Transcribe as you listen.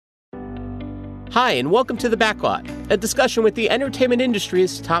Hi, and welcome to The Backlot, a discussion with the entertainment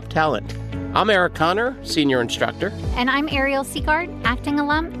industry's top talent. I'm Eric Connor, senior instructor. And I'm Ariel Seagard, acting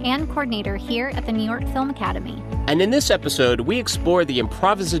alum and coordinator here at the New York Film Academy. And in this episode, we explore the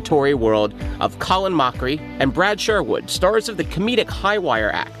improvisatory world of Colin Mochrie and Brad Sherwood, stars of the comedic High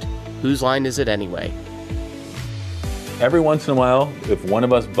Wire act. Whose line is it anyway? Every once in a while, if one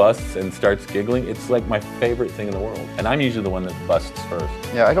of us busts and starts giggling, it's like my favorite thing in the world. And I'm usually the one that busts first.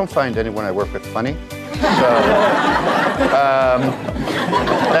 Yeah, I don't find anyone I work with funny. So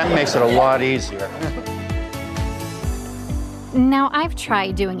that makes it a lot easier. Now, I've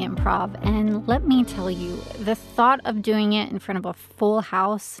tried doing improv, and let me tell you, the thought of doing it in front of a full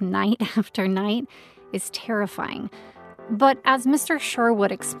house night after night is terrifying. But as Mr.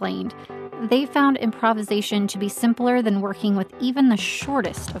 Sherwood explained, they found improvisation to be simpler than working with even the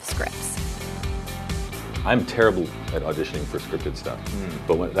shortest of scripts. I'm terrible at auditioning for scripted stuff,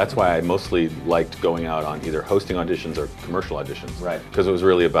 but that's why I mostly liked going out on either hosting auditions or commercial auditions. Right. Because it was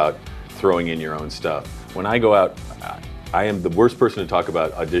really about throwing in your own stuff. When I go out, I am the worst person to talk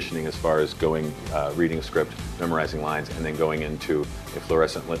about auditioning as far as going, reading a script, memorizing lines, and then going into a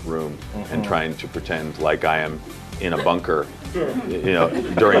fluorescent lit room and trying to pretend like I am in a bunker,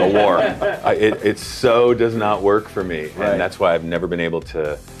 during a war. It so does not work for me, and that's why I've never been able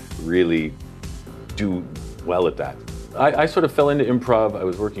to really do well at that. I sort of fell into improv. I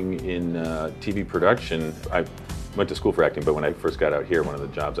was working in TV production. I went to school for acting, but when I first got out here, one of the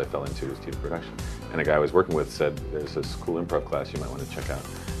jobs I fell into was TV production. And a guy I was working with said, "There's this cool improv class you might want to check out."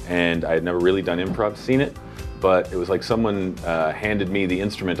 And I had never really done improv, seen it, but it was like someone handed me the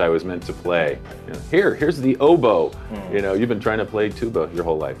instrument I was meant to play. Here's the oboe. You've been trying to play tuba your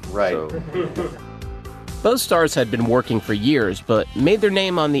whole life. Right. So. Both stars had been working for years, but made their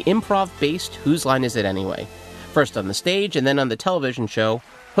name on the improv-based Whose Line Is It Anyway? First on the stage and then on the television show,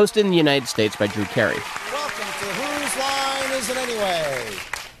 hosted in the United States by Drew Carey. Welcome to Whose Line Is It Anyway?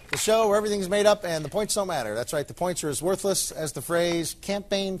 The show where everything's made up and the points don't matter. That's right, the points are as worthless as the phrase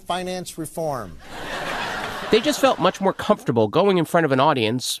campaign finance reform. They just felt much more comfortable going in front of an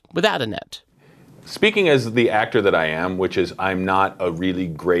audience without a net. Speaking as the actor that I am, which is I'm not a really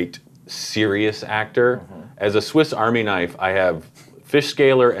great serious actor, as a Swiss Army knife, I have fish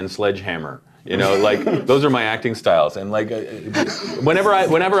scaler and sledgehammer. Those are my acting styles. And whenever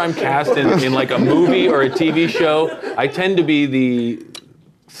I'm cast in like a movie or a TV show, I tend to be the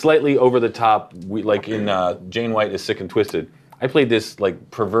slightly over the top, like in Jane White is Sick and Twisted. I played this like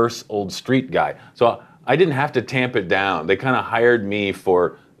perverse old street guy. So I didn't have to tamp it down. They kind of hired me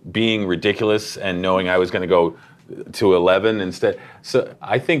for being ridiculous and knowing I was going to go to 11 instead. So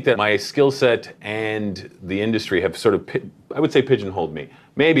I think that my skill set and the industry have sort of, I would say, pigeonholed me.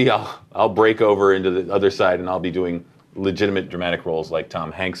 Maybe I'll break over into the other side and I'll be doing legitimate dramatic roles like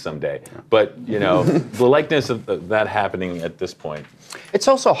Tom Hanks someday. But, the likeness of that happening at this point. It's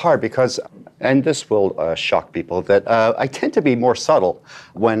also hard because, and this will shock people, that I tend to be more subtle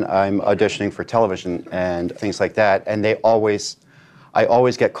when I'm auditioning for television and things like that, and I always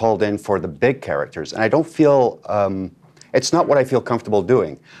get called in for the big characters, and I don't feel, it's not what I feel comfortable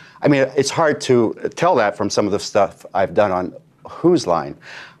doing. I mean, it's hard to tell that from some of the stuff I've done on Whose Line,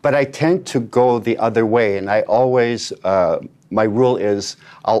 but I tend to go the other way, and I always, my rule is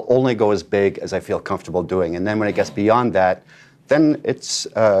I'll only go as big as I feel comfortable doing, and then when it gets beyond that, then it's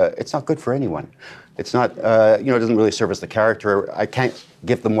not good for anyone. It's not, it doesn't really service the character. I can't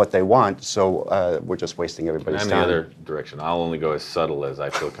give them what they want, so we're just wasting everybody's time. I'm the other direction. I'll only go as subtle as I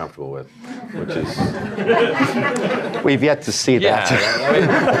feel comfortable with, which is... We've yet to see that.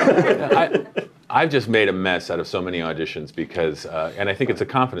 I've just made a mess out of so many auditions because, and I think it's a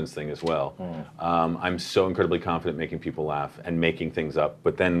confidence thing as well. I'm so incredibly confident making people laugh and making things up,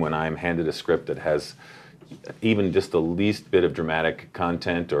 but then when I'm handed a script that has even just the least bit of dramatic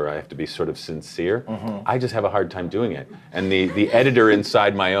content, or I have to be sort of sincere, I just have a hard time doing it. And the editor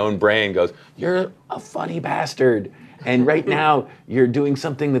inside my own brain goes, "You're a funny bastard, and right now you're doing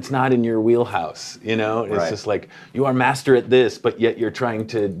something that's not in your wheelhouse." It's just like, you are master at this, but yet you're trying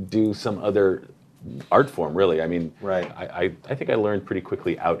to do some other art form, really. I mean, I think I learned pretty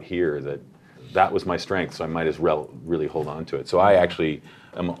quickly out here that was my strength, so I might as well really hold on to it. So I actually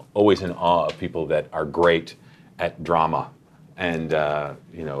am always in awe of people that are great at drama and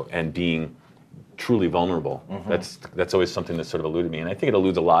and being truly vulnerable. That's always something that sort of eluded me, and I think it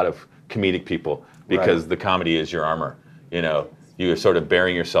eludes a lot of comedic people because the comedy is your armor. You're sort of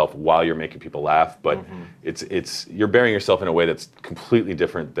bearing yourself while you're making people laugh, but you're bearing yourself in a way that's completely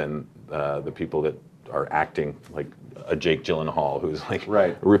different than the people that are acting like a Jake Gyllenhaal who's like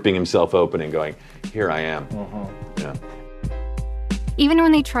ripping himself open and going, "Here I am." Yeah. Even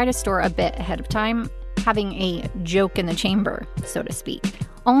when they try to store a bit ahead of time, having a joke in the chamber, so to speak,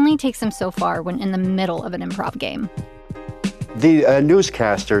 only takes them so far when in the middle of an improv game. The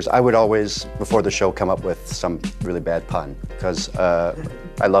newscasters, I would always, before the show, come up with some really bad pun, because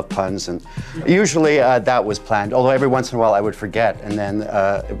I love puns, and usually that was planned, although every once in a while I would forget, and then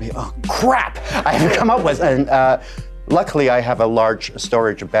it'd be, oh, crap, I have to come up with, and luckily I have a large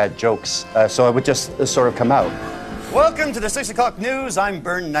storage of bad jokes, so it would just sort of come out. Welcome to the 6 o'clock news. I'm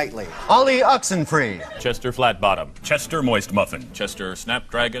Bern Knightley. Ollie Oxenfree. Chester Flatbottom. Chester Moist Muffin. Chester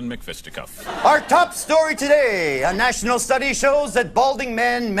Snapdragon McFisticuff. Our top story today. A national study shows that balding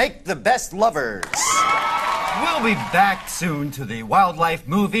men make the best lovers. We'll be back soon to the wildlife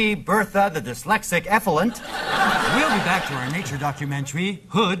movie, Bertha the Dyslexic Effluent. We'll be back to our nature documentary,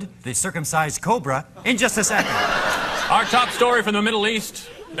 Hood, the Circumcised Cobra, in just a second. Our top story from the Middle East.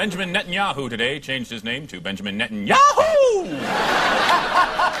 Benjamin Netanyahu today changed his name to Benjamin Netanyahu!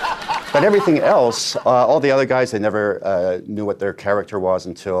 But everything else, all the other guys, they never knew what their character was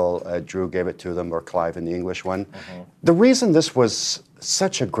until Drew gave it to them, or Clive in the English one. Mm-hmm. The reason this was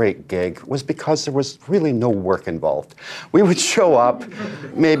such a great gig was because there was really no work involved. We would show up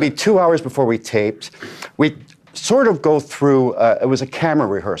maybe 2 hours before we taped. We'd sort of go through, it was a camera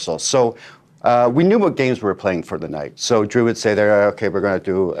rehearsal. So we knew what games we were playing for the night. So Drew would say there, okay, we're going to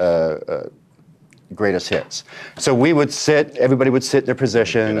do greatest hits. So we would sit, everybody would sit in their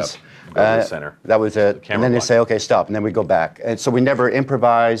positions. Go to the center. That was it. And then they say, okay, stop. And then we'd go back. And so we never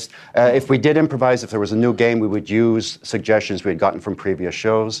improvised. If we did improvise, if there was a new game, we would use suggestions we had gotten from previous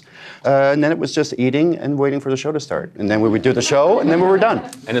shows. And then it was just eating and waiting for the show to start. And then we would do the show, and then we were done.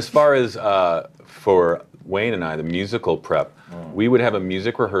 And as far as for Wayne and I, the musical prep, we would have a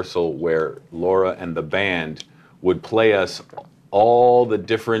music rehearsal where Laura and the band would play us all the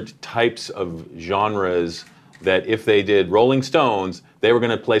different types of genres that if they did Rolling Stones, they were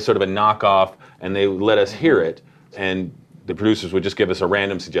going to play sort of a knockoff, and they would let us hear it. And the producers would just give us a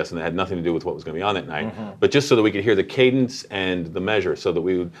random suggestion that had nothing to do with what was going to be on that night, but just so that we could hear the cadence and the measure, so that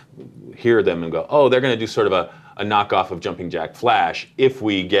we would hear them and go, oh, they're going to do sort of a knockoff of Jumping Jack Flash if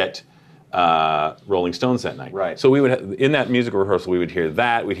we get Rolling Stones that night. Right. So we would, in that musical rehearsal, we would hear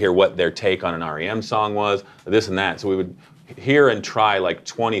that. We'd hear what their take on an REM song was, this and that. So we would hear and try like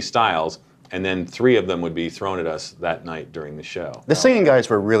 20 styles, and then 3 of them would be thrown at us that night during the show. The singing guys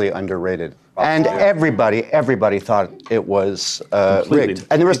were really underrated. And everybody thought it was rigged.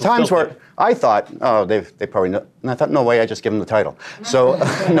 And there was times where I thought, oh, they probably know. And I thought, no way, I just give them the title. So,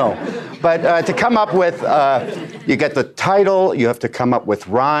 no. But to come up with, you get the title, you have to come up with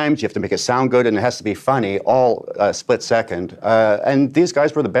rhymes, you have to make it sound good, and it has to be funny, all split second. And these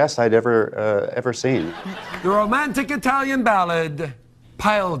guys were the best I'd ever seen. The romantic Italian ballad,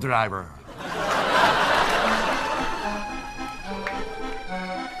 Pile Driver.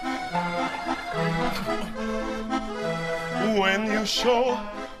 When you show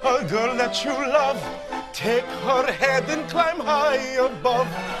a girl that you love, take her head and climb high above.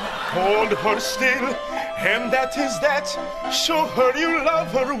 Hold her still, and that is that. Show her you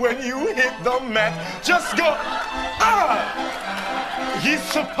love her when you hit the mat. Just go,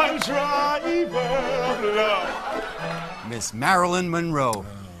 he's a pile driver of love. Miss Marilyn Monroe.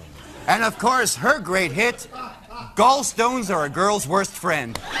 And of course, her great hit, Gallstones Are a Girl's Worst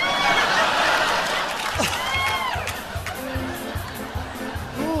Friend.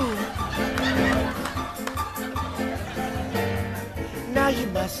 Now you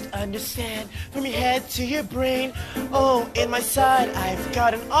must understand, from your head to your brain. Oh, in my side, I've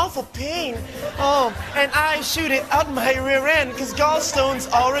got an awful pain. Oh, and I shoot it out my rear end, 'cause gallstones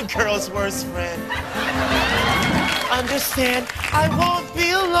are a girl's worst friend. Understand, I won't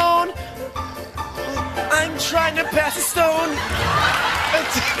be alone. I'm trying to pass a stone.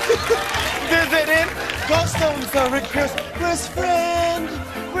 Visit it. Gallstones are a girl's worst friend.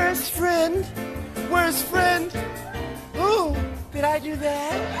 Worst friend. Worst friend. Ooh. Did I do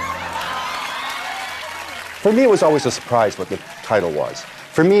that? For me, it was always a surprise what the title was.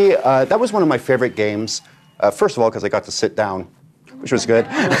 For me, that was one of my favorite games. First of all, because I got to sit down, which was good.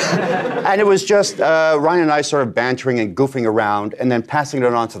 And it was just Ryan and I sort of bantering and goofing around, and then passing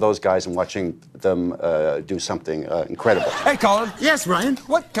it on to those guys and watching them do something incredible. Hey, Colin. Yes, Ryan?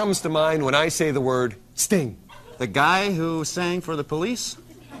 What comes to mind when I say the word Sting? The guy who sang for the Police?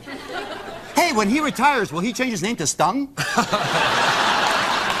 Hey, when he retires, will he change his name to Stung?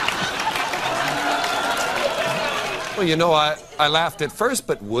 Well, you know, I laughed at first,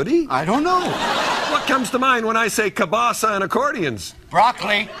 but would he? I don't know. What comes to mind when I say kielbasa and accordions?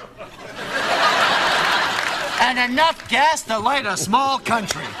 Broccoli. And enough gas to light a small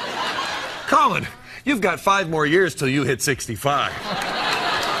country. Colin, you've got 5 more years till you hit 65.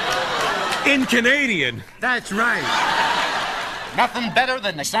 In Canadian. That's right. Nothing better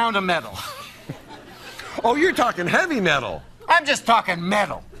than the sound of metal. Oh, you're talking heavy metal. I'm just talking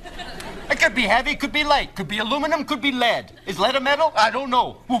metal. It could be heavy, could be light, could be aluminum, could be lead. Is lead a metal? I don't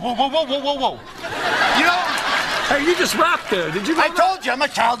know. Whoa, whoa, whoa, whoa, whoa, whoa, whoa. You know... Hey, you just rapped there. Did you know I that? told you, I'm a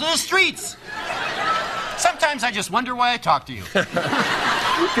child of the streets. Sometimes I just wonder why I talk to you.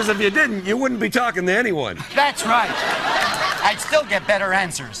 Because if you didn't, you wouldn't be talking to anyone. That's right. I'd still get better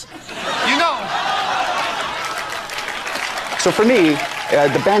answers. You know... So for me,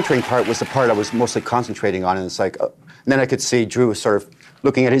 the bantering part was the part I was mostly concentrating on, and it's like, and then I could see Drew sort of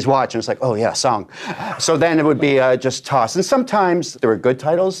looking at his watch, and it's like, oh yeah, song. So then it would be just toss. And sometimes there were good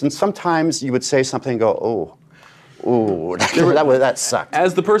titles, and sometimes you would say something and go, oh, that sucked.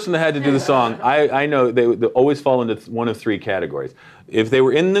 As the person that had to do the song, I know they always fall into one of three categories. If they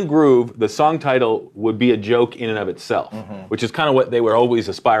were in the groove, the song title would be a joke in and of itself, which is kind of what they were always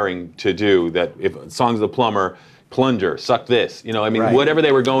aspiring to do, that if Songs of the Plumber, Plunger, Suck This, you know, I mean, whatever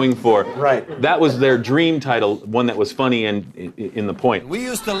they were going for, that was their dream title, one that was funny and in the point. We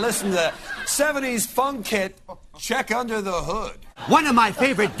used to listen to 70s funk hit, Check Under the Hood. One of my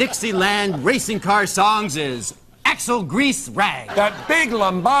favorite Dixieland racing car songs is Axle Grease Rag. That big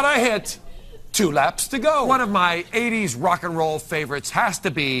lambada hit, 2 Laps to Go. One of my 80s rock and roll favorites has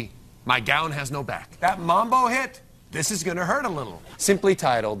to be My Gown Has No Back. That mambo hit, This Is Gonna Hurt a Little, simply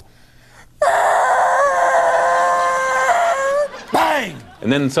titled Bang!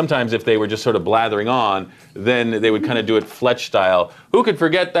 And then sometimes if they were just sort of blathering on, then they would kind of do it Fletch style. Who could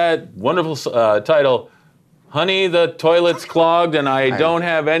forget that wonderful title, Honey, the toilet's clogged and I don't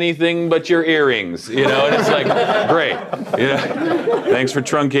have anything but your earrings. You know, and it's like, great. You know, thanks for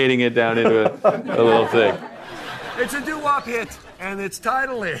truncating it down into a little thing. It's a doo-wop hit, and its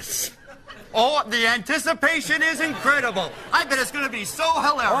title is... Oh, the anticipation is incredible. I bet it's going to be so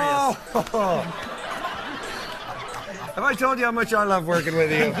hilarious. Oh. Have I told you how much I love working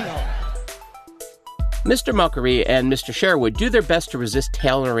with you? Mr. Mochrie and Mr. Sherwood do their best to resist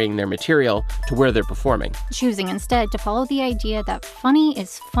tailoring their material to where they're performing, choosing instead to follow the idea that funny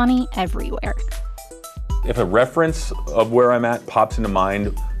is funny everywhere. If a reference of where I'm at pops into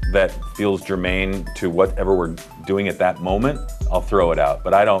mind that feels germane to whatever we're doing at that moment, I'll throw it out.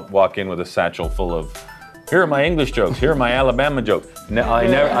 But I don't walk in with a satchel full of, here are my English jokes, here are my Alabama jokes. No,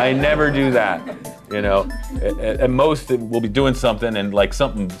 I never do that. You know, at most we'll be doing something and like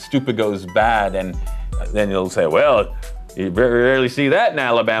something stupid goes bad, and then you'll say, well, you very rarely see that in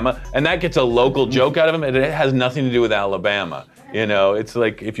Alabama, and that gets a local joke out of them, and it has nothing to do with Alabama. You know, it's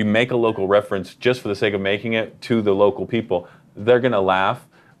like if you make a local reference just for the sake of making it to the local people, they're gonna laugh,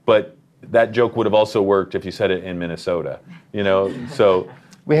 but that joke would have also worked if you said it in Minnesota. You know, so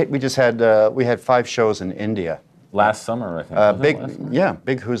we just had we had 5 shows in India. Last summer, I think.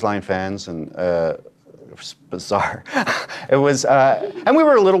 Big Who's Line fans, and it was bizarre. It was, and we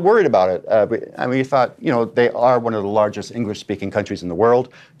were a little worried about it. We thought, you know, they are one of the largest English-speaking countries in the world,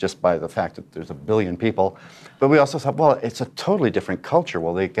 just by the fact that there's 1 billion people. But we also thought, well, it's a totally different culture.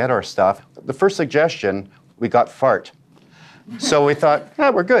 Will they get our stuff? The first suggestion, we got fart. So we thought,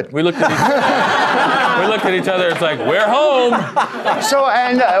 we're good. We looked at each other. It's like, we're home. So,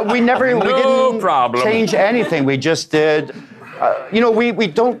 and we didn't change anything. We just did, you know, we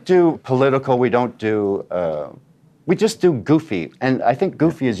don't do political. We don't do, we just do goofy. And I think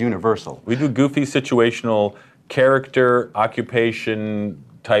goofy is universal. We do goofy, situational, character, occupation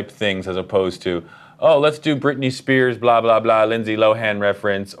type things as opposed to, oh, let's do Britney Spears, blah, blah, blah, Lindsay Lohan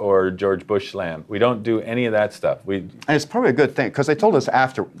reference, or George Bush slam. We don't do any of that stuff. And it's probably a good thing, because they told us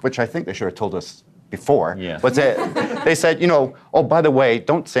after, which I think they should have told us before, but they said, you know, oh, by the way,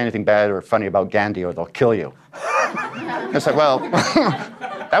 don't say anything bad or funny about Gandhi or they'll kill you. I said, well,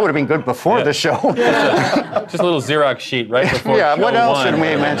 that would have been good before the show. Just a little Xerox sheet right before show what else one. should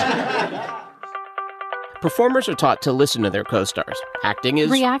we mention? Performers are taught to listen to their co-stars. Acting is...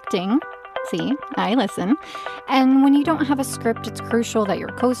 reacting. See, I listen. And when you don't have a script, it's crucial that your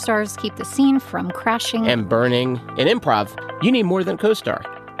co-stars keep the scene from crashing and burning. In improv, you need more than a co-star.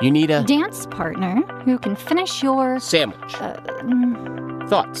 You need a... dance partner who can finish your... sandwich.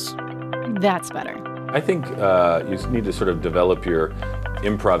 Thoughts. That's better. I think you need to sort of develop your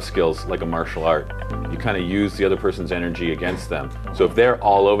improv skills like a martial art. You kind of use the other person's energy against them. So if they're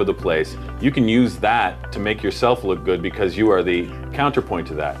all over the place, you can use that to make yourself look good because you are the counterpoint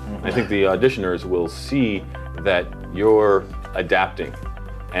to that. I think the auditioners will see that you're adapting,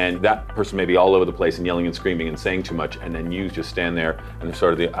 and that person may be all over the place and yelling and screaming and saying too much, and then you just stand there and they're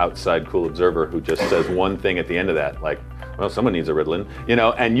sort of the outside cool observer who just says one thing at the end of that, like, well, someone needs a Ritalin, you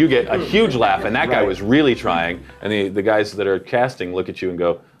know, and you get a huge laugh, and that guy was really trying, and the guys that are casting look at you and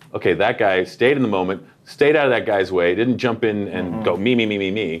go, okay, that guy stayed in the moment, stayed out of that guy's way, didn't jump in and go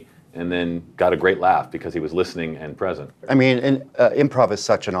me, and then got a great laugh because he was listening and present. I mean, improv is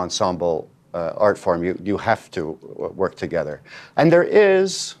such an ensemble art form. You have to work together. And there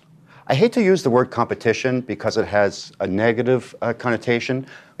is, I hate to use the word competition because it has a negative connotation.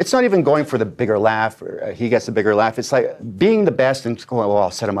 It's not even going for the bigger laugh, or he gets the bigger laugh. It's like being the best and going, well,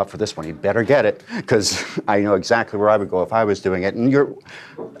 I'll set him up for this one. He better get it, because I know exactly where I would go if I was doing it. And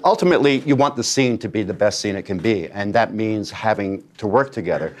ultimately, you want the scene to be the best scene it can be, and that means having to work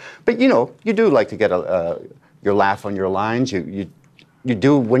together. But you do like to get your laugh on your lines. You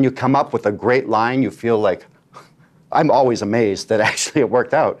do, when you come up with a great line, you feel like, I'm always amazed that actually it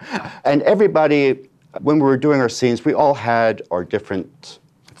worked out. And everybody, when we were doing our scenes, we all had our different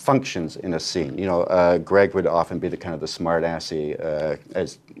functions in a scene. Greg would often be the kind of the smart-assy,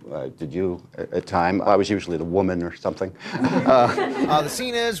 as did you at time. I was usually the woman or something. The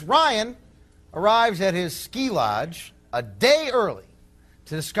scene is Ryan arrives at his ski lodge a day early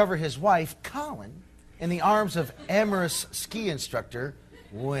to discover his wife, Colin, in the arms of amorous ski instructor,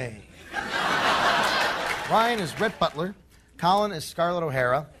 Wayne. Ryan is Rhett Butler. Colin is Scarlett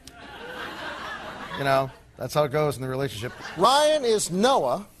O'Hara. That's how it goes in the relationship. Ryan is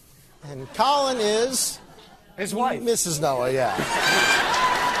Noah, and Colin is his wife, Mrs. Noah. Yeah.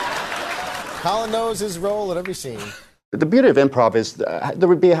 Colin knows his role at every scene. The beauty of improv is there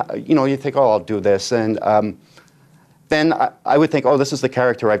would be, you think, oh, I'll do this, and then I would think, oh, this is the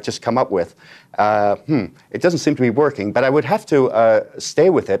character I've just come up with. It doesn't seem to be working, but I would have to stay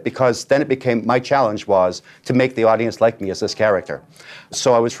with it, because then it became, my challenge was to make the audience like me as this character.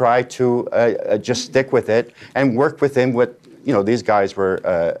 So I would try to just stick with it and work within what these guys were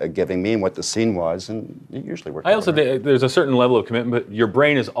giving me and what the scene was, and it usually worked. I also think there's a certain level of commitment, but your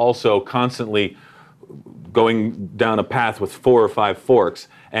brain is also constantly going down a path with 4 or 5 forks,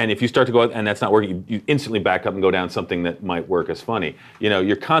 and if you start to go and that's not working, you instantly back up and go down something that might work as funny.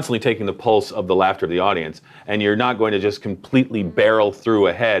 You're constantly taking the pulse of the laughter of the audience, and you're not going to just completely barrel through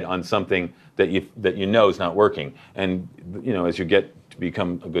ahead on something that you know is not working. And as you get to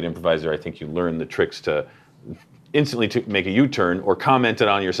become a good improviser, I think you learn the tricks to instantly to make a U-turn or comment it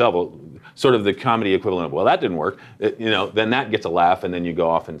on yourself, sort of the comedy equivalent of, well, that didn't work. Then that gets a laugh, and then you go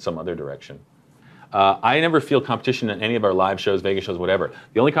off in some other direction. I never feel competition in any of our live shows, Vegas shows, whatever.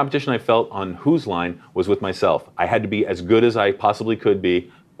 The only competition I felt on Whose Line was with myself. I had to be as good as I possibly could be,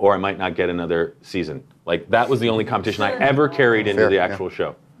 or I might not get another season. Like, that was the only competition I ever carried into the actual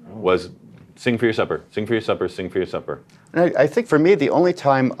show, was sing for your supper, sing for your supper, sing for your supper. And I think for me, the only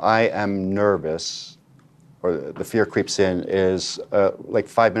time I am nervous, or the fear creeps in, is like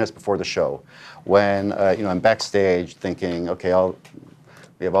 5 minutes before the show, when I'm backstage thinking, okay,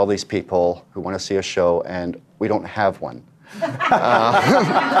 we have all these people who want to see a show, and we don't have one.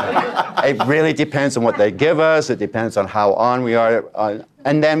 It really depends on what they give us. It depends on how on we are.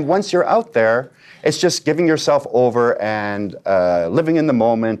 And then once you're out there, it's just giving yourself over and living in the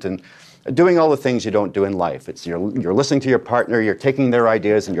moment and doing all the things you don't do in life. It's you're listening to your partner, you're taking their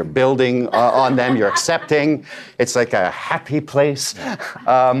ideas, and you're building on them, you're accepting. It's like a happy place.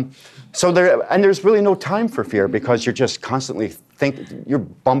 There's really no time for fear, because you're just constantly you're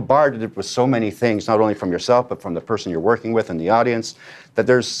bombarded with so many things, not only from yourself, but from the person you're working with and the audience, that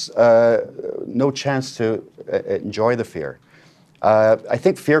there's no chance to enjoy the fear. I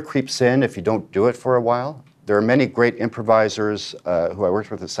think fear creeps in if you don't do it for a while. There are many great improvisers who I worked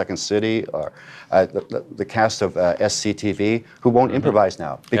with at Second City, or the cast of SCTV, who won't improvise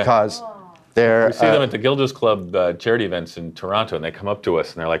now because they're... We see them at the Gilders Club charity events in Toronto, and they come up to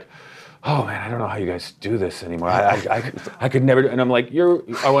us and they're like, oh man, I don't know how you guys do this anymore. I could never do it. And I'm like, you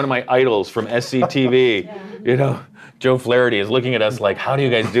are one of my idols from SCTV. Joe Flaherty is looking at us like, how do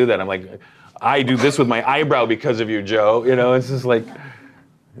you guys do that? I'm like, I do this with my eyebrow because of you, Joe. It's just like...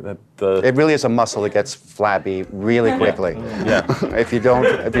 It really is a muscle that gets flabby really quickly. Yeah. If you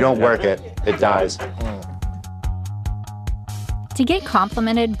don't work it, it dies. To get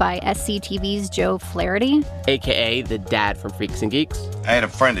complimented by SCTV's Joe Flaherty, a.k.a. the dad from Freaks and Geeks. I had a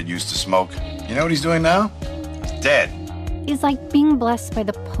friend that used to smoke. You know what he's doing now? He's dead. is like being blessed by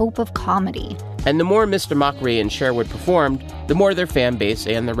the Pope of comedy. And the more Mr. Mochrie and Sherwood performed, the more their fan base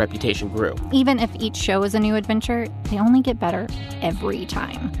and their reputation grew. Even if each show is a new adventure, they only get better every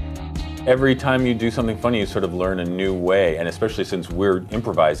time. Every time you do something funny, you sort of learn a new way, and especially since we're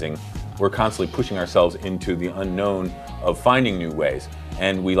improvising, we're constantly pushing ourselves into the unknown of finding new ways.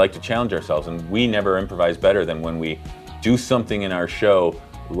 And we like to challenge ourselves, and we never improvise better than when we do something in our show,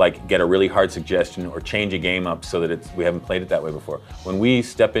 like get a really hard suggestion or change a game up so that we haven't played it that way before. When we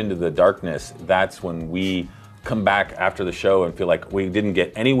step into the darkness, that's when we come back after the show and feel like we didn't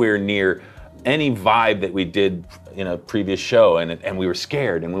get anywhere near any vibe that we did in a previous show, and we were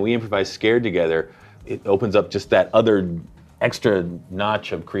scared. And when we improvise scared together, it opens up just that other extra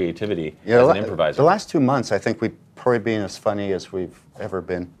notch of creativity as an improviser. The last 2 months, I think we've probably been as funny as we've ever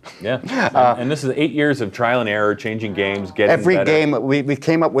been. Yeah, and this is 8 years of trial and error, changing games, getting every better. Game, we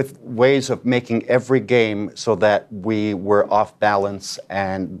came up with ways of making every game so that we were off balance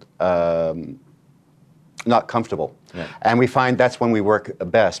and not comfortable. Yeah. And we find that's when we work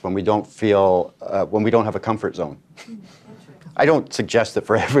best, when we don't feel, when we don't have a comfort zone. I don't suggest it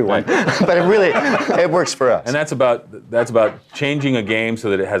for everyone, but it works for us. And that's about changing a game so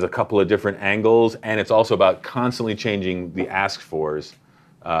that it has a couple of different angles, and it's also about constantly changing the ask-fors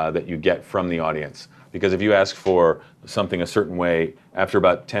that you get from the audience. Because if you ask for something a certain way, after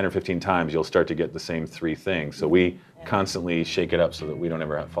about 10 or 15 times, you'll start to get the same 3 things. So we constantly shake it up so that we don't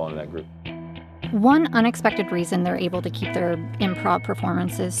ever fall into that group. One unexpected reason they're able to keep their improv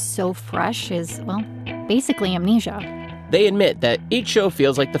performances so fresh is, well, basically amnesia. They admit that each show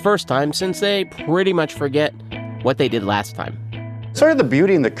feels like the first time since they pretty much forget what they did last time. Sort of the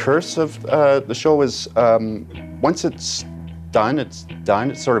beauty and the curse of the show is once it's done, it's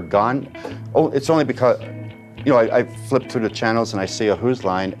sort of gone. Oh, it's only because, I flip through the channels and I see a Who's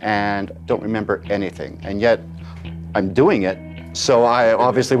Line and don't remember anything. And yet I'm doing it, so I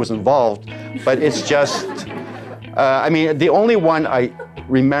obviously was involved. But it's just, the only one I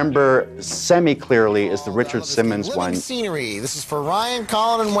remember semi-clearly is the Richard Simmons one. Scenery. This is for Ryan,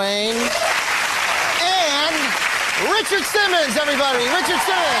 Colin, and Wayne. And Richard Simmons, everybody. Richard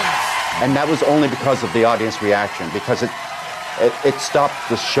Simmons. And that was only because of the audience reaction, because it stopped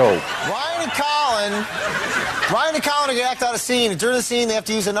the show. Ryan and Colin are going to act out a scene. And during the scene, they have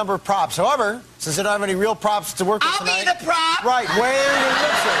to use a number of props. However, since they don't have any real props to work with tonight... I'll be the prop. Right, Wayne and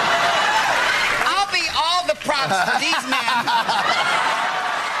Richard. I'll be all the props for these men.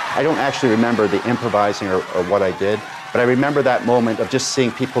 I don't actually remember the improvising or what I did, but I remember that moment of just seeing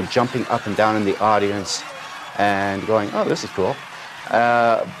people jumping up and down in the audience and going, oh, this is cool.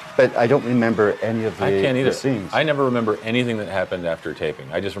 But I don't remember any of the scenes. I never remember anything that happened after taping.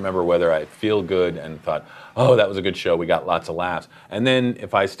 I just remember whether I feel good and thought, oh, that was a good show, we got lots of laughs. And then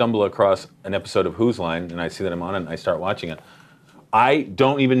if I stumble across an episode of Who's Line and I see that I'm on it and I start watching it, I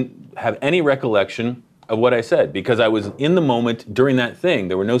don't even have any recollection of what I said, because I was in the moment during that thing.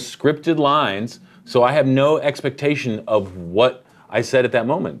 There were no scripted lines, so I have no expectation of what I said at that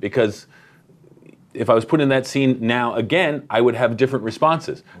moment, because if I was put in that scene now again, I would have different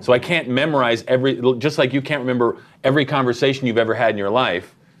responses. So I can't memorize just like you can't remember every conversation you've ever had in your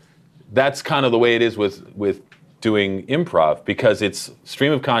life. That's kind of the way it is with doing improv, because it's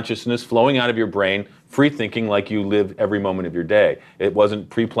stream of consciousness flowing out of your brain, free thinking like you live every moment of your day. It wasn't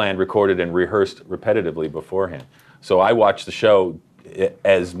pre-planned, recorded, and rehearsed repetitively beforehand. So I watch the show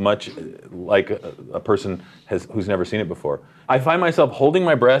as much like a person who's never seen it before. I find myself holding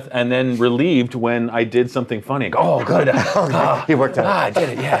my breath and then relieved when I did something funny. I go, oh, good. He worked out. I did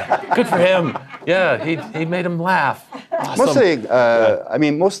it, yeah. Good for him. Yeah, he made him laugh. Awesome.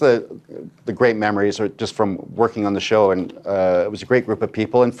 Most of the great memories are just from working on the show, and it was a great group of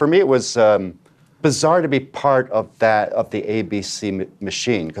people. And for me, it was bizarre to be part of the ABC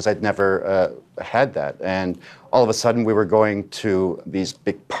machine, because I'd never had that. And all of a sudden, we were going to these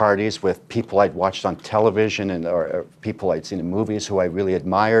big parties with people I'd watched on television or people I'd seen in movies who I really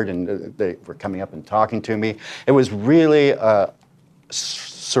admired, and they were coming up and talking to me. It was really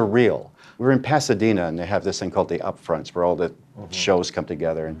surreal. We were in Pasadena, and they have this thing called the Upfronts, where all the shows come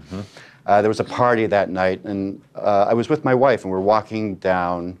together. And there was a party that night, and I was with my wife, and we're walking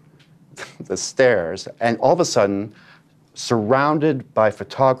down the stairs, and all of a sudden, surrounded by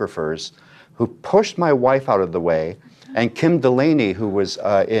photographers who pushed my wife out of the way, and Kim Delaney, who was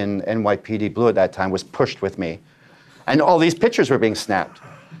in NYPD Blue at that time, was pushed with me. And all these pictures were being snapped.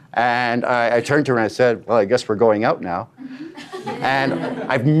 And I turned to her and I said, well, I guess we're going out now. And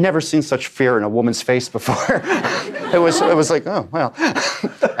I've never seen such fear in a woman's face before. It was like, oh, well.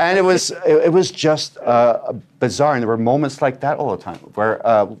 And it was just bizarre. And there were moments like that all the time, where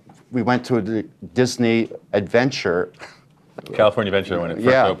we went to the Disney Adventure. California Adventure, when it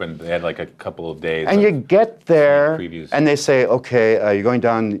first opened, they had like a couple of days. And you get there, previews. And they say, okay, you're going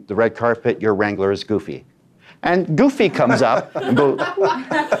down the red carpet, your Wrangler is Goofy. And Goofy comes up, and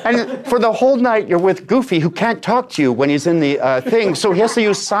for the whole night you're with Goofy, who can't talk to you when he's in the thing, so he has to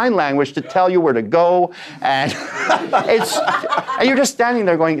use sign language to tell you where to go, and and you're just standing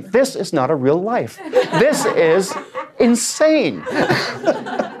there going, this is not a real life. This is insane.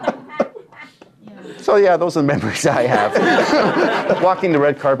 So yeah, those are the memories I have. Walking the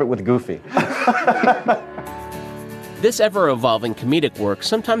red carpet with Goofy. This ever-evolving comedic work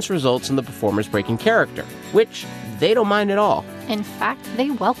sometimes results in the performers breaking character, which they don't mind at all. In fact,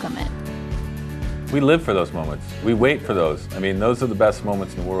 they welcome it. We live for those moments. We wait for those. I mean, those are the best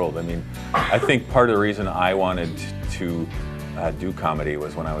moments in the world. I mean, I think part of the reason I wanted to do comedy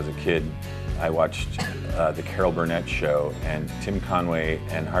was when I was a kid, I watched the Carol Burnett show, and Tim Conway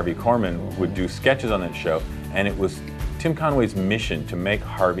and Harvey Korman would do sketches on that show, and it was Tim Conway's mission to make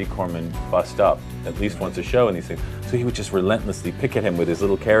Harvey Korman bust up at least once a show in these things. So he would just relentlessly pick at him with his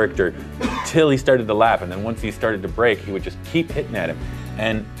little character till he started to laugh, and then once he started to break, he would just keep hitting at him.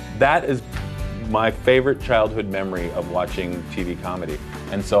 And that is my favorite childhood memory of watching TV comedy.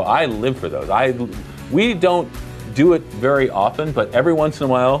 And so I live for those. We don't do it very often, but every once in a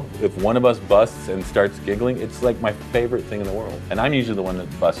while, if one of us busts and starts giggling, it's like my favorite thing in the world. And I'm usually the one that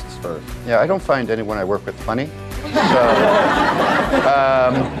busts first. Yeah, I don't find anyone I work with funny. So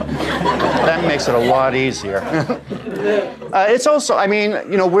that makes it a lot easier. It's also, I mean,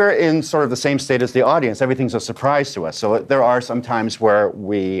 you know, we're in sort of the same state as the audience. Everything's a surprise to us. So there are some times where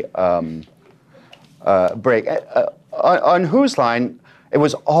we break. On Whose Line, it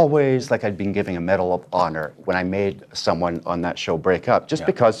was always like I'd been giving a Medal of Honor when I made someone on that show break up, just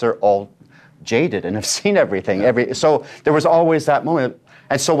because they're all jaded and have seen everything. So there was always that moment.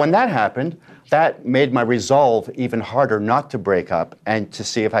 And so when that happened, that made my resolve even harder not to break up and to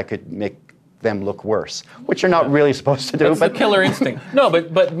see if I could make them look worse, which you're not really supposed to do. That's the killer instinct. No,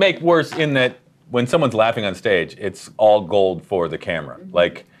 but make worse in that when someone's laughing on stage, it's all gold for the camera.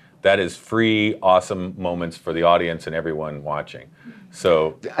 Like, that is free, awesome moments for the audience and everyone watching.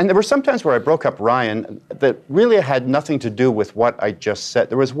 So, and there were some times where I broke up Ryan that really had nothing to do with what I just said.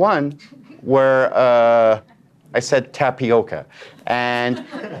 There was one where I said tapioca, and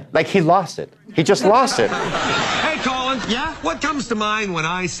like he lost it. He just lost it. Hey, Colin. Yeah? What comes to mind when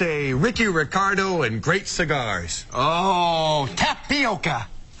I say Ricky Ricardo and great cigars? Oh, tapioca.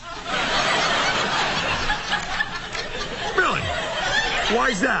 Really?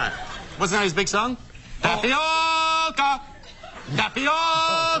 Why's that? Wasn't that his big song? Tapioca.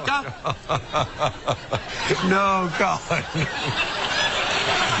 Tapioca. No, Colin.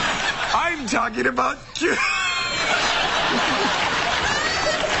 I'm talking about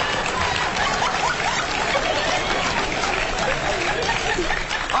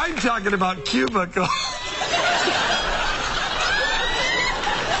I'm talking about Cuba. Cuba.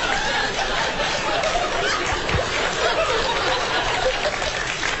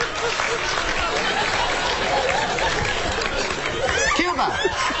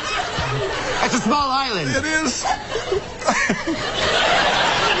 That's a small island. It is.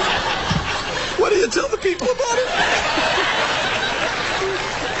 What do you tell the people about it?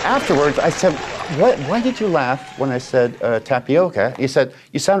 Afterwards, I said, why did you laugh when I said tapioca? He said,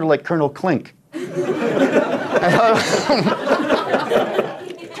 you sounded like Colonel Klink.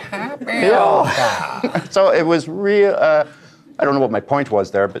 Tapioca. So it was real. I don't know what my point was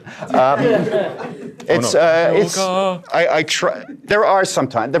there, but I try. There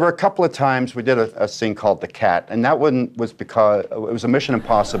were a couple of times we did a scene called The Cat, and that one was because it was a Mission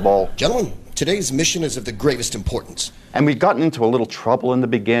Impossible. Gentlemen, today's mission is of the gravest importance. And we'd gotten into a little trouble in the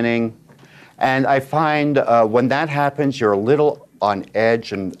beginning, and I find when that happens, you're a little on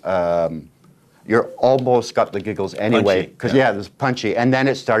edge, and you're almost got the giggles anyway, because there's punchy, and then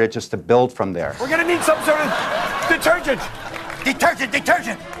it started just to build from there. We're gonna need some sort of detergent. Detergent!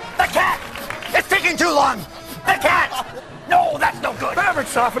 The cat! It's taking too long! The cat! No, that's no good! Fabric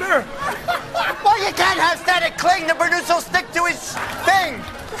softener! Well, you can't have static cling. The producer will stick to his thing!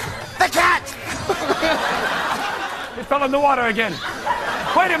 The cat! It fell in the water again.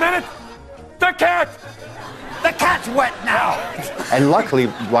 Wait a minute! The cat! The cat's wet now! And luckily,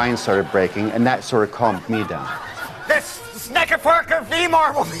 Ryan started breaking, and that sort of calmed me down. This Snecker Parker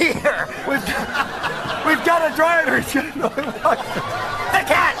femur will be here! We've got a dryer. The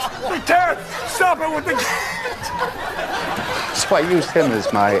cat! The cat! Stop it with the cat! So I used him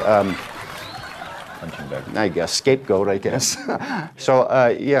as my, I guess, scapegoat, I guess. So,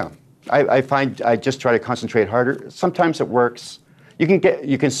 I find I just try to concentrate harder. Sometimes it works. You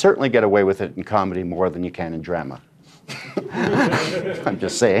can certainly get away with it in comedy more than you can in drama. I'm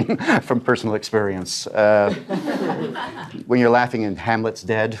just saying, from personal experience. When you're laughing and Hamlet's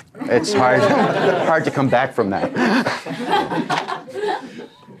dead, it's hard to come back from that.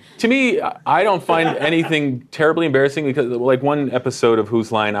 To me, I don't find anything terribly embarrassing because, like, one episode of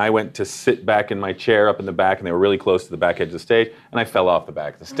Whose Line, I went to sit back in my chair up in the back, and they were really close to the back edge of the stage, and I fell off the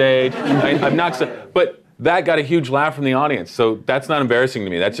back of the stage. I'm not so, but that got a huge laugh from the audience. So that's not embarrassing to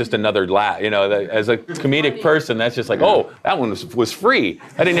me. That's just another laugh. As a comedic person, that's just like, oh, that one was free.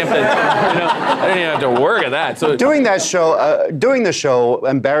 I didn't have to, I didn't even have to work at that. So doing the show,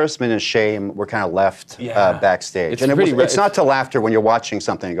 embarrassment and shame were kind of left backstage. It's not till laughter when you're watching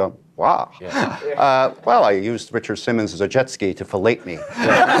something and go, wow. Yeah. Well, I used Richard Simmons as a jet ski to fillet me.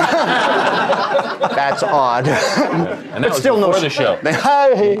 That's odd. And that was still before the show. No,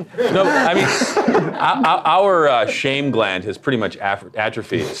 I mean, our shame gland has pretty much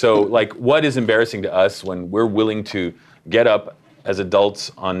atrophied. So, like, what is embarrassing to us when we're willing to get up as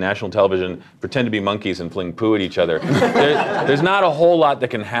adults on national television, pretend to be monkeys and fling poo at each other? There's not a whole lot that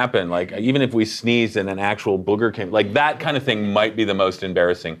can happen. Like, even if we sneezed and an actual booger came, like, that kind of thing might be the most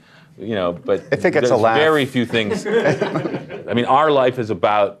embarrassing. But if it gets a laugh, very few things. I mean, our life is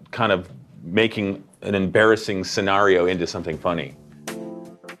about kind of making an embarrassing scenario into something funny.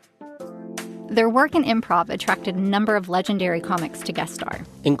 Their work in improv attracted a number of legendary comics to guest star,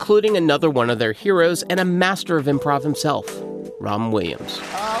 including another one of their heroes and a master of improv himself, Robin Williams.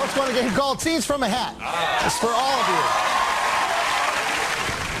 Let's go to a game called Scenes from a Hat. It's for all of you.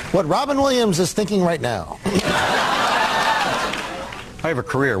 What Robin Williams is thinking right now. I have a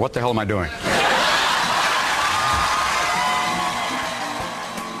career. What the hell am I doing?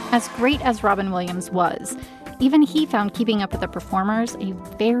 As great as Robin Williams was, even he found keeping up with the performers a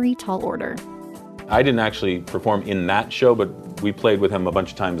very tall order. I didn't actually perform in that show, but we played with him a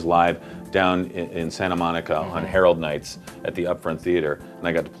bunch of times live down in Santa Monica on Herald nights at the Upfront Theater, and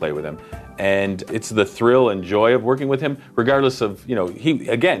I got to play with him. And it's the thrill and joy of working with him, regardless of,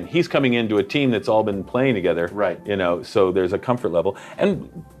 he's coming into a team that's all been playing together. Right. So there's a comfort level.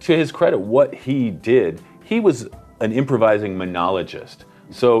 And to his credit, what he did, he was an improvising monologist.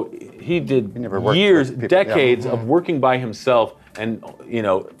 So he did decades of working by himself and,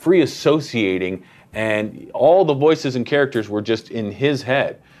 free associating, and all the voices and characters were just in his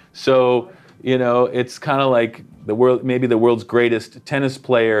head. So, it's kind of like maybe the world's greatest tennis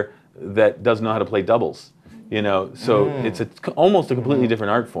player that doesn't know how to play doubles, so it's almost a completely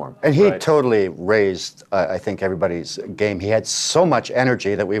different art form. And he totally raised, I think, everybody's game. He had so much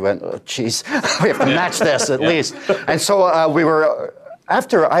energy that we went, oh, geez, we have to match this at least. And so we were,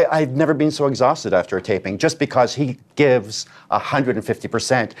 I've never been so exhausted after a taping, just because he gives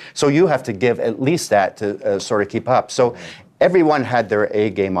 150%. So you have to give at least that to sort of keep up. So everyone had their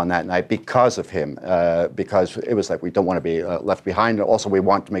A game on that night because of him, because it was like we don't want to be left behind. Also, we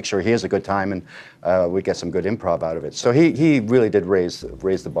want to make sure he has a good time and we get some good improv out of it. So he really did raise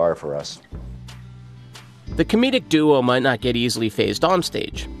the bar for us. The comedic duo might not get easily phased on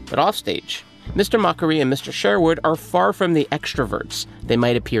stage, but off stage, Mr. Mochrie and Mr. Sherwood are far from the extroverts they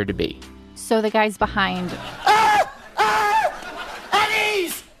might appear to be. So the guys behind... At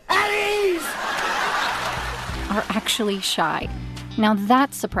ease! Are actually shy. Now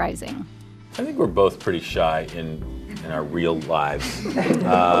that's surprising. I think we're both pretty shy in our real lives.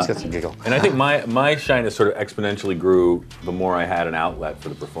 Let's get some giggle. And I think my shyness sort of exponentially grew the more I had an outlet for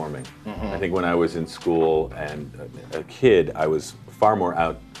the performing. I think when I was in school and a kid, I was far more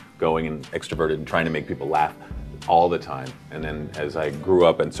outgoing and extroverted and trying to make people laugh all the time. And then as I grew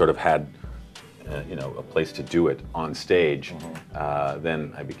up and sort of had a place to do it on stage,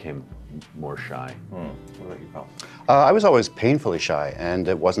 then I became more shy. What about you, Colin? I was always painfully shy, and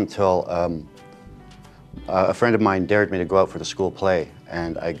it wasn't until a friend of mine dared me to go out for the school play,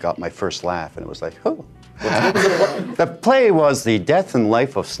 and I got my first laugh, and it was like, oh. The play was The Death and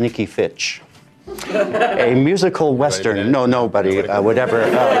Life of Sneaky Fitch, a musical western. Nobody would ever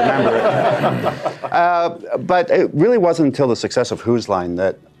remember it. But it really wasn't until the success of Whose Line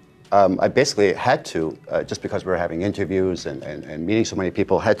that I basically had to, just because we were having interviews and meeting so many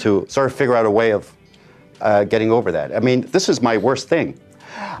people, had to sort of figure out a way of getting over that. I mean, this is my worst thing.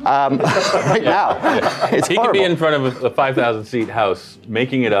 Right now. It's he horrible. can be in front of a 5,000-seat house,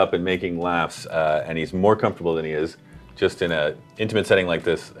 making it up and making laughs, and he's more comfortable than he is just in an intimate setting like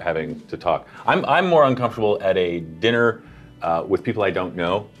this, having to talk. I'm more uncomfortable at a dinner with people I don't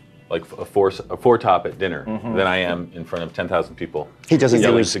know, like a four-top at dinner, than I am in front of 10,000 people. He doesn't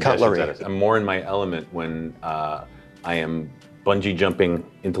use cutlery. I'm more in my element when I am bungee jumping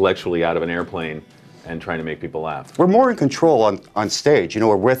intellectually out of an airplane and trying to make people laugh. We're more in control on stage.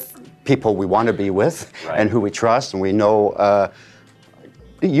 We're with people we want to be with and who we trust, and we know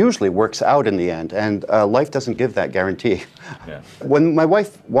it usually works out in the end, and life doesn't give that guarantee. Yeah. When my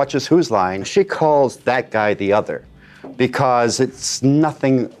wife watches Whose Line, she calls that guy the other, because it's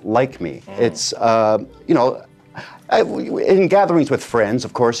nothing like me. It's, In gatherings with friends,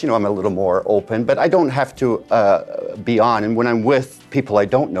 of course, I'm a little more open, but I don't have to be on. And when I'm with people I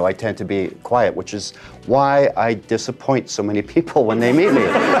don't know, I tend to be quiet, which is why I disappoint so many people when they meet me.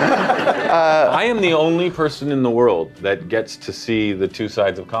 I am the only person in the world that gets to see the two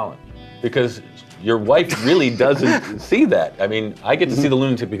sides of Colin, because your wife really doesn't see that. I mean, I get to see the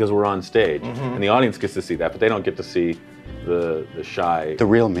lunatic because we're on stage, and the audience gets to see that, but they don't get to see the shy, the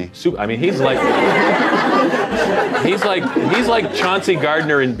real me. I mean, he's like Chauncey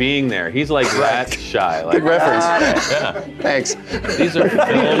Gardner in Being There. He's like that shy. Like, good reference. Yeah. Thanks. These are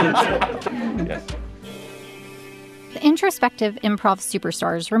filmed. Yes. The introspective improv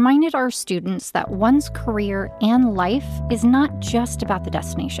superstars reminded our students that one's career and life is not just about the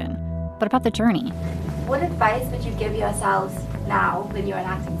destination, but about the journey. What advice would you give yourselves now when you're in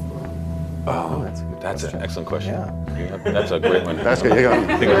acting school? Oh, that's an excellent question. Yeah, that's a great one. That's good.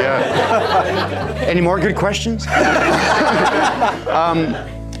 Yeah. Any more good questions?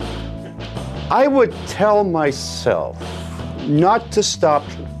 I would tell myself not to stop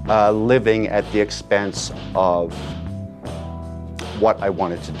living at the expense of what I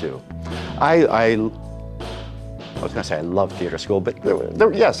wanted to do. I was going to say I love theater school, but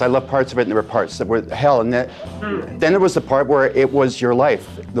yes, I love parts of it, and there were parts that were hell. And then there was the part where it was your life.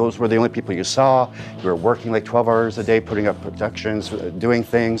 Those were the only people you saw. You were working like 12 hours a day, putting up productions, doing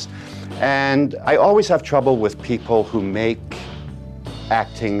things. And I always have trouble with people who make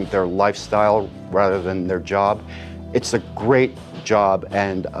acting their lifestyle rather than their job. It's a great job,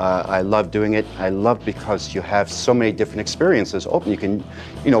 and I love doing it. I love because you have so many different experiences open. You can,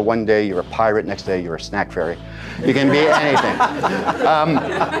 one day you're a pirate, next day you're a snack fairy. You can be anything.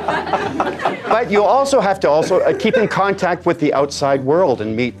 But you also have to keep in contact with the outside world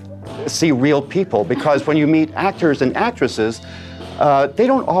and see real people, because when you meet actors and actresses, they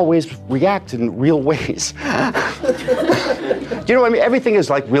don't always react in real ways. I mean, everything is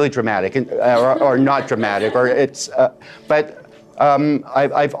like really dramatic or not dramatic, or it's. But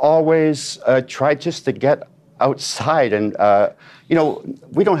I've always tried just to get outside, and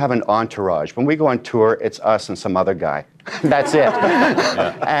we don't have an entourage. When we go on tour, it's us and some other guy. That's it.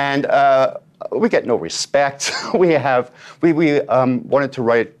 Yeah. And we get no respect. We wanted to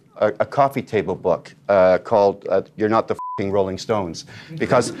write a coffee table book called "You're Not the F***ing Rolling Stones,"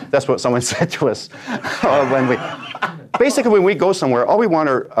 because that's what someone said to us when we. Basically, when we go somewhere, all we want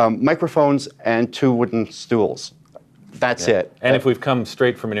are microphones and 2 wooden stools. That's it. And if we've come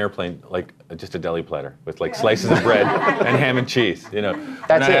straight from an airplane, like just a deli platter with like slices of bread and ham and cheese, we're not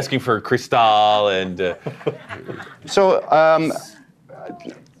asking for Cristal and. So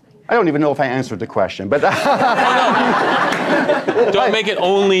I don't even know if I answered the question, but. Don't make it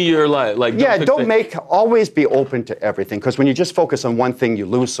only your life. Always be open to everything, because when you just focus on one thing, you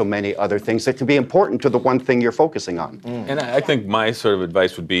lose so many other things that can be important to the one thing you're focusing on. And I think my sort of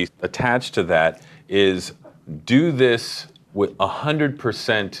advice would be attached to that is do this with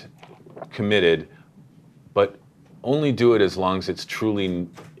 100% committed, but only do it as long as it's truly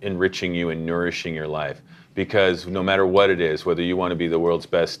enriching you and nourishing your life. Because no matter what it is, whether you want to be the world's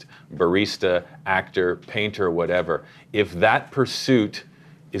best barista, actor, painter, whatever, if that pursuit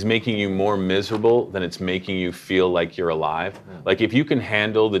is making you more miserable than it's making you feel like you're alive, like if you can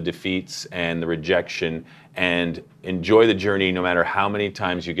handle the defeats and the rejection and enjoy the journey no matter how many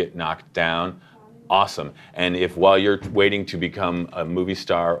times you get knocked down, awesome. And if while you're waiting to become a movie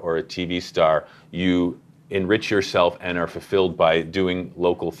star or a TV star, you enrich yourself and are fulfilled by doing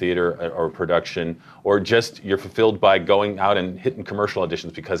local theater or production, or just you're fulfilled by going out and hitting commercial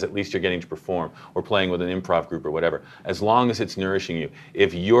auditions because at least you're getting to perform, or playing with an improv group or whatever, as long as it's nourishing you.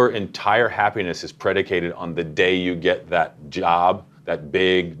 If your entire happiness is predicated on the day you get that job, that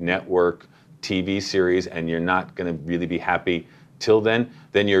big network TV series, and you're not going to really be happy till then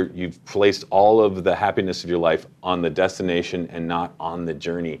you've placed all of the happiness of your life on the destination and not on the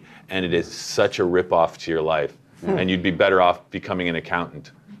journey. And it is such a ripoff to your life. And you'd be better off becoming an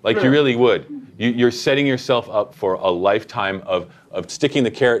accountant. Like you really would. You're setting yourself up for a lifetime of sticking the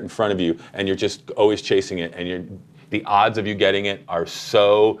carrot in front of you, and you're just always chasing it. And the odds of you getting it are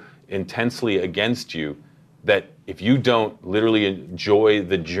so intensely against you that if you don't literally enjoy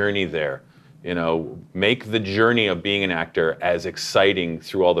the journey there, make the journey of being an actor as exciting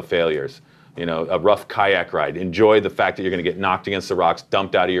through all the failures. A rough kayak ride. Enjoy the fact that you're going to get knocked against the rocks,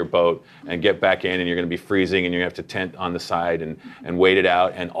 dumped out of your boat, and get back in, and you're going to be freezing, and you're going to have to tent on the side and wait it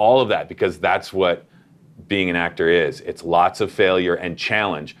out, and all of that, because that's what being an actor is. It's lots of failure and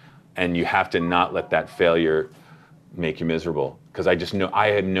challenge, and you have to not let that failure make you miserable. Because I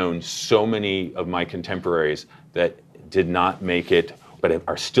had known so many of my contemporaries that did not make it, but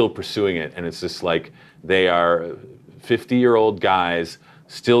are still pursuing it, and it's just like they are 50-year-old guys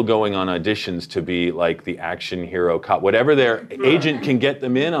still going on auditions to be like the action hero cop, whatever their agent can get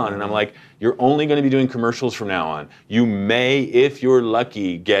them in on. And I'm like, you're only going to be doing commercials from now on. You may, if you're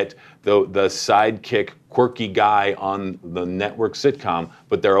lucky, get the sidekick, quirky guy on the network sitcom,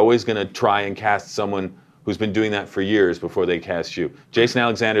 but they're always going to try and cast someone who's been doing that for years before they cast you. Jason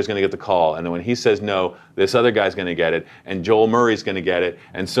Alexander's going to get the call, and then when he says no, this other guy's going to get it, and Joel Murray's going to get it,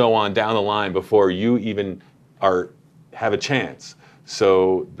 and so on down the line before you even have a chance.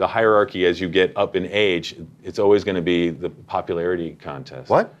 So the hierarchy, as you get up in age, it's always going to be the popularity contest.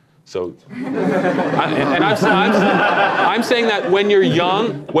 What? So, I'm saying that when you're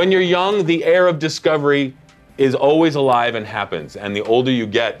young, the air of discovery is always alive and happens. And the older you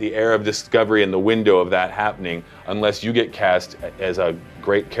get, the air of discovery and the window of that happening, unless you get cast as a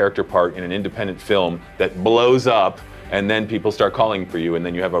great character part in an independent film that blows up, and then people start calling for you, and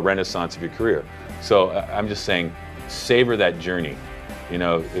then you have a renaissance of your career. So I'm just saying, savor that journey. You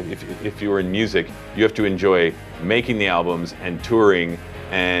know, if you were in music, you have to enjoy making the albums and touring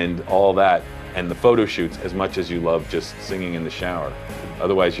and all that, and the photo shoots as much as you love just singing in the shower.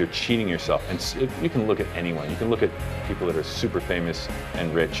 Otherwise, you're cheating yourself. And you can look at anyone. You can look at people that are super famous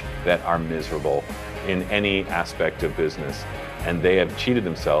and rich that are miserable in any aspect of business, and they have cheated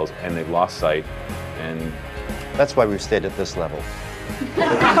themselves and they've lost sight. And that's why we've stayed at this level.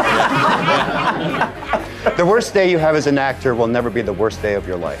 The worst day you have as an actor will never be the worst day of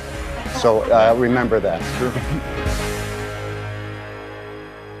your life. So remember that.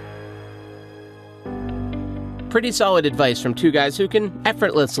 Pretty solid advice from two guys who can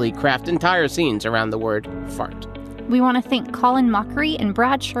effortlessly craft entire scenes around the word fart. We want to thank Colin Mochrie and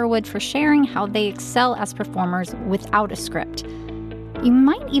Brad Sherwood for sharing how they excel as performers without a script. You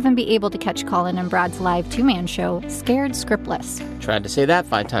might even be able to catch Colin and Brad's live two-man show, Scared Scriptless. Tried to say that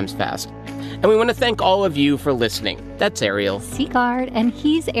 5 times fast. And we want to thank all of you for listening. That's Ariel. Seagard, and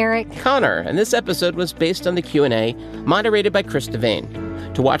he's Eric. Connor, and this episode was based on the Q&A, moderated by Chris Devane.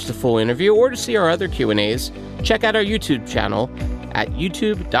 To watch the full interview or to see our other Q&As, check out our YouTube channel at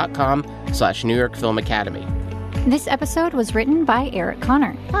youtube.com/New York Film Academy. This episode was written by Eric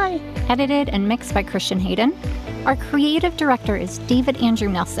Connor. Hi. Edited and mixed by Christian Hayden. Our creative director is David Andrew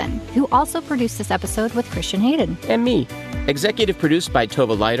Nelson, who also produced this episode with Christian Hayden. And me. Executive produced by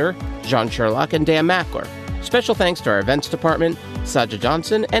Tova Leiter, John Sherlock, and Dan Mackler. Special thanks to our events department, Saja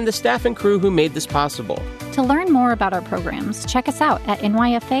Johnson, and the staff and crew who made this possible. To learn more about our programs, check us out at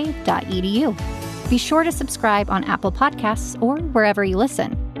nyfa.edu. Be sure to subscribe on Apple Podcasts or wherever you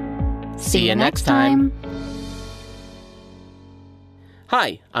listen. See you next time.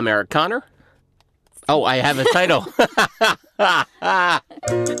 Hi, I'm Eric Connor. Oh, I have a title.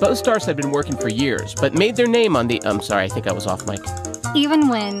 Both stars had been working for years, but made their name on the... I'm sorry, I think I was off mic. Even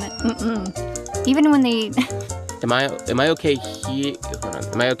when they... Am I okay here? Hold on.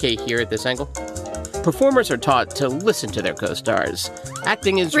 Am I okay here at this angle? Performers are taught to listen to their co-stars.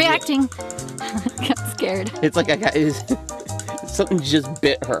 Acting is... Reacting. I got scared. It's like something just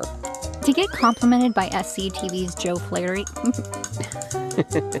bit her. To get complimented by SCTV's Joe Flaherty...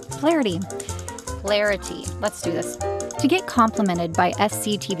 Flaherty. Let's do this. To get complimented by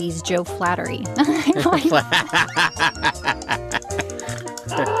SCTV's Joe Flattery.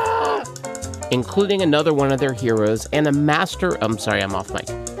 Including another one of their heroes and a master... I'm sorry, I'm off mic.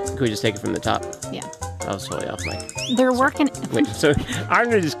 Can we just take it from the top? Yeah. I was totally off mic. They're working... Wait, so I'm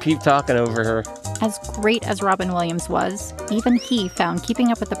going to just keep talking over her. As great as Robin Williams was, even he found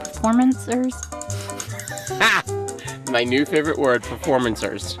keeping up with the performancers... My new favorite word,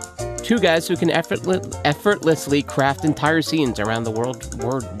 performancers. Two guys who can effortlessly craft entire scenes around the world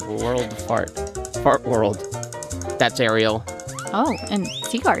fart world. That's Ariel. Oh, and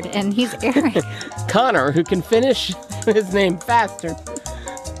Seagard, and he's Eric. Connor, who can finish his name faster.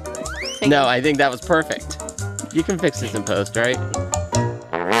 No, I think that was perfect. You can fix this in post, right?